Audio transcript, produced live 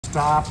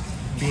stop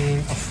being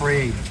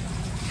afraid.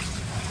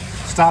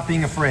 Stop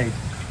being afraid.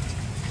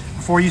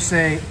 Before you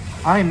say,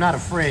 I am not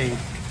afraid,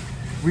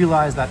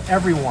 realize that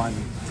everyone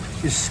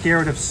is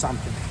scared of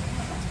something.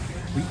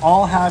 We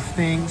all have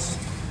things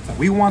that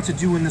we want to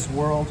do in this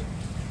world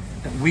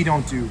that we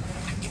don't do.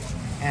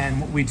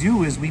 And what we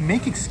do is we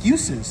make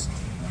excuses.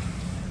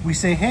 We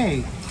say,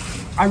 hey,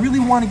 I really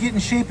want to get in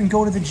shape and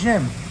go to the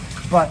gym,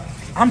 but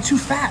I'm too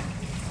fat.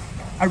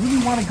 I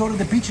really want to go to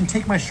the beach and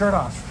take my shirt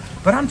off,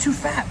 but I'm too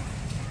fat.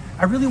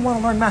 I really want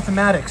to learn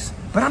mathematics,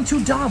 but I'm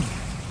too dumb.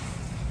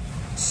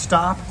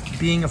 Stop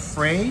being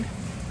afraid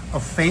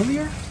of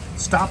failure.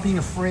 Stop being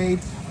afraid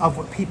of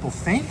what people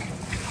think.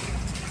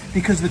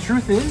 Because the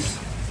truth is,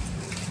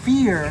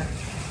 fear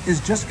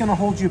is just going to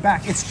hold you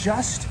back. It's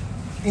just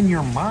in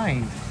your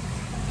mind.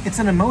 It's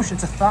an emotion,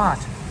 it's a thought.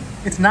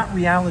 It's not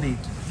reality.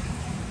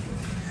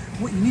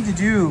 What you need to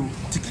do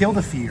to kill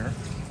the fear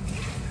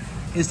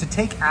is to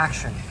take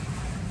action.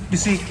 You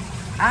see,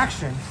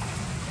 action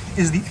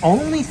is the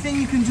only thing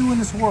you can do in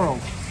this world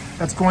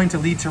that's going to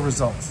lead to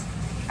results.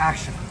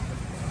 Action.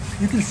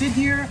 You can sit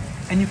here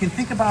and you can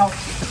think about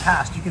the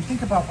past. You can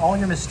think about all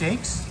your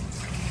mistakes,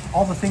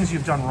 all the things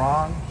you've done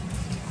wrong,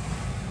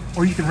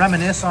 or you can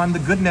reminisce on the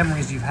good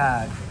memories you've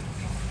had,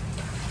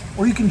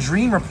 or you can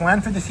dream or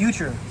plan for the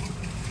future.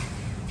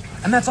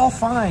 And that's all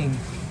fine,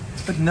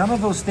 but none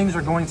of those things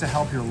are going to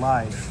help your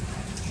life.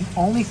 The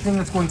only thing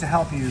that's going to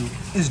help you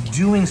is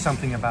doing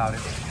something about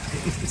it.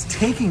 It's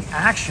taking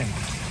action.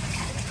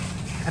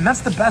 And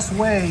that's the best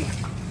way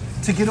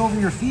to get over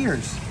your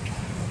fears.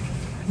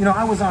 You know,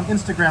 I was on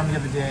Instagram the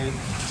other day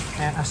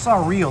and I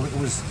saw a reel. It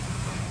was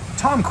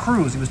Tom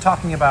Cruise. He was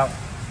talking about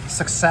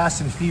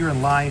success and fear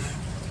in life.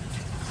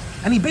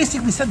 And he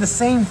basically said the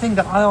same thing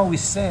that I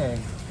always say.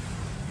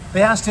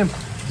 They asked him,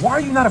 why are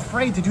you not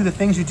afraid to do the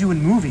things you do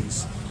in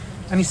movies?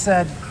 And he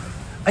said,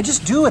 I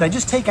just do it. I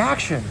just take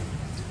action.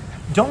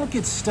 Don't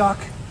get stuck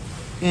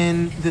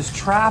in this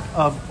trap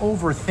of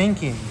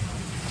overthinking.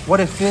 What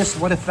if this?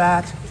 What if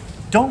that?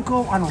 Don't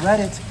go on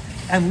Reddit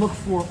and look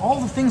for all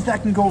the things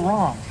that can go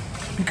wrong,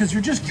 because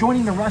you're just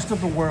joining the rest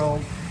of the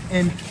world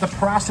in the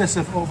process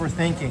of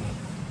overthinking.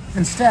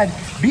 Instead,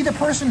 be the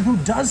person who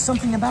does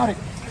something about it.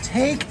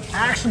 Take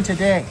action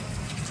today.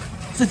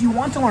 So if you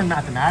want to learn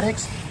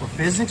mathematics or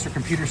physics or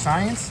computer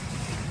science,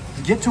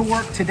 get to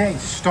work today.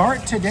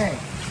 Start today.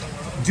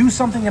 Do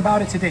something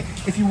about it today.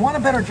 If you want a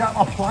better job,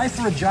 apply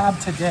for a job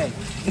today.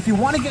 If you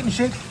want to get in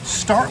shape,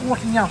 start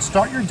working out.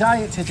 Start your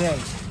diet today.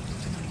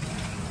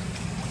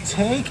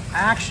 Take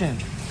action.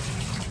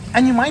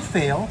 And you might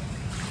fail.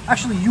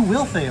 Actually, you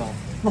will fail.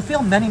 You'll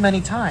fail many,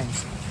 many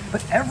times.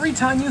 But every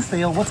time you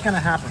fail, what's going to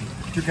happen?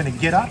 You're going to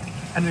get up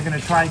and you're going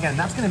to try again.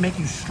 That's going to make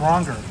you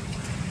stronger.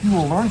 You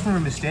will learn from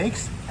your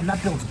mistakes, and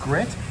that builds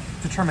grit,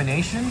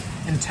 determination,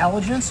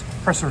 intelligence,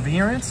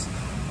 perseverance.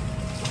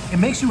 It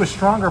makes you a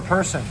stronger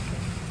person.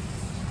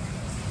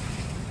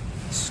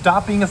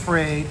 Stop being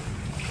afraid.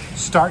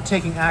 Start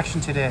taking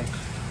action today.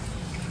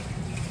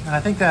 And I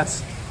think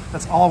that's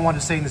all I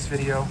wanted to say in this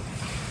video.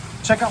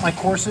 Check out my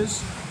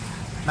courses,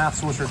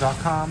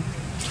 mathsorcerer.com.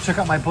 Check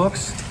out my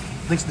books,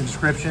 links in the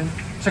description.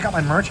 Check out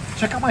my merch.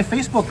 Check out my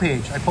Facebook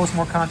page. I post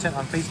more content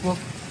on Facebook,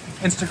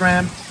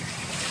 Instagram.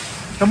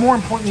 But more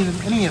importantly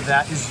than any of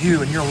that is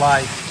you and your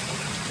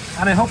life.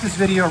 And I hope this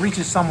video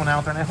reaches someone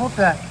out there, and I hope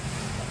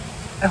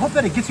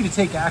that it gets you to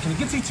take action. It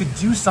gets you to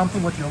do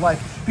something with your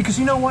life. Because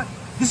you know what?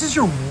 This is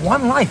your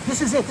one life.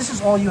 This is it. This is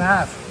all you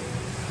have.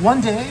 One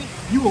day,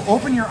 you will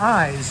open your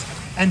eyes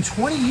and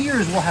 20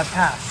 years will have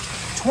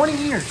passed. 20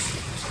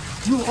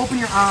 years. You will open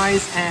your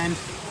eyes and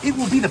it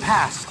will be the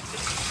past.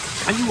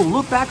 And you will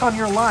look back on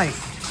your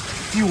life.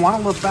 Do you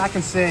want to look back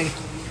and say,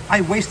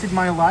 I wasted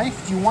my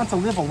life? Do you want to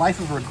live a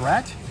life of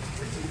regret?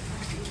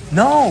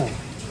 No.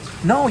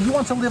 No, you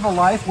want to live a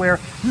life where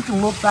you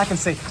can look back and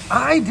say,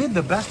 I did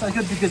the best I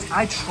could because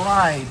I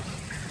tried.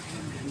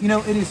 You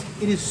know, it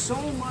is so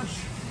much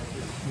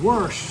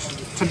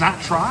worse to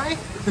not try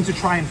than to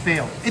try and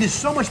fail. It is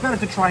so much better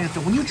to try and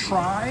fail. When you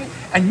try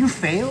and you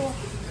fail,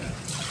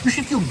 you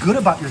should feel good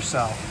about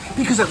yourself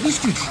because at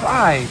least you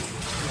tried.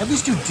 At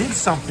least you did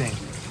something.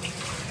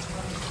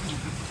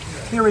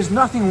 There is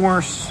nothing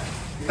worse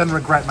than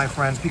regret, my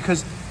friends,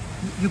 because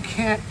you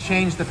can't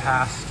change the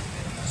past.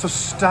 So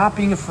stop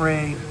being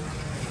afraid.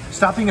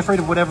 Stop being afraid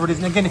of whatever it is.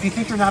 And again, if you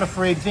think you're not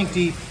afraid, think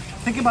deep.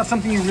 Think about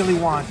something you really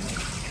want.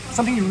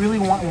 Something you really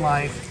want in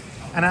life.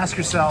 And ask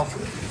yourself,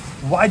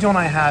 why don't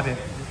I have it?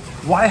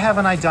 Why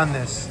haven't I done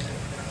this?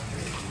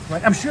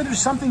 Right? I'm sure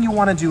there's something you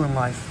want to do in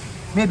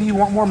life. Maybe you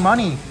want more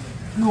money.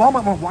 You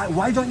want more.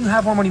 Why don't you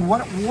have more money?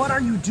 What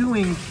are you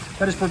doing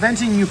that is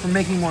preventing you from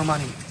making more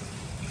money?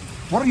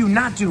 What are you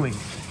not doing?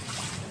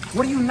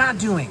 What are you not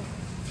doing?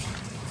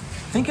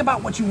 Think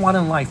about what you want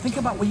in life. Think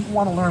about what you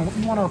want to learn, what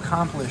you want to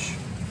accomplish.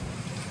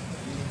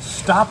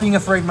 Stop being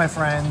afraid, my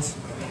friends.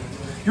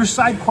 Your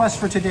side quest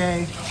for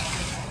today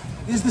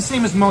is the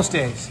same as most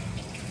days,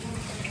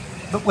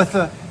 but with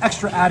the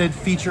extra added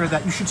feature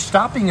that you should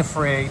stop being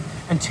afraid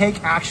and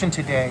take action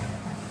today.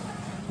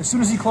 As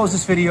soon as you close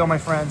this video, my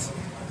friends,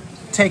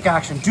 take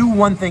action. Do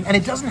one thing. And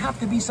it doesn't have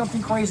to be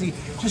something crazy.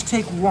 Just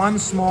take one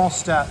small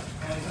step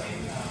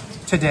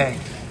today.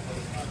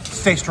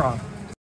 Stay strong.